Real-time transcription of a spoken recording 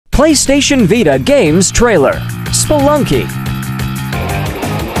PlayStation Vita games trailer, Spelunky.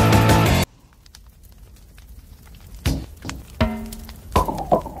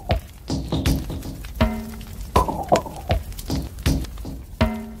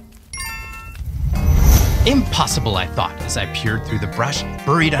 Impossible, I thought, as I peered through the brush.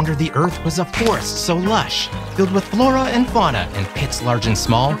 Buried under the earth was a forest so lush, filled with flora and fauna and pits large and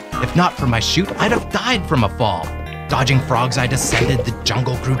small. If not for my chute, I'd have died from a fall. Dodging frogs, I descended, the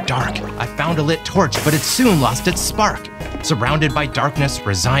jungle grew dark. I found a lit torch, but it soon lost its spark. Surrounded by darkness,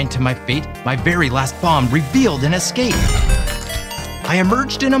 resigned to my fate, my very last bomb revealed an escape. I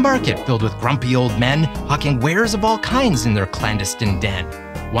emerged in a market filled with grumpy old men, hawking wares of all kinds in their clandestine den.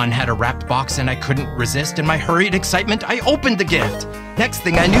 One had a wrapped box and I couldn't resist. In my hurried excitement, I opened the gift. Next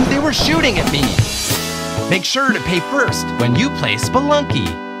thing I knew, they were shooting at me. Make sure to pay first when you play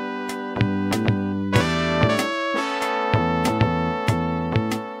Spelunky.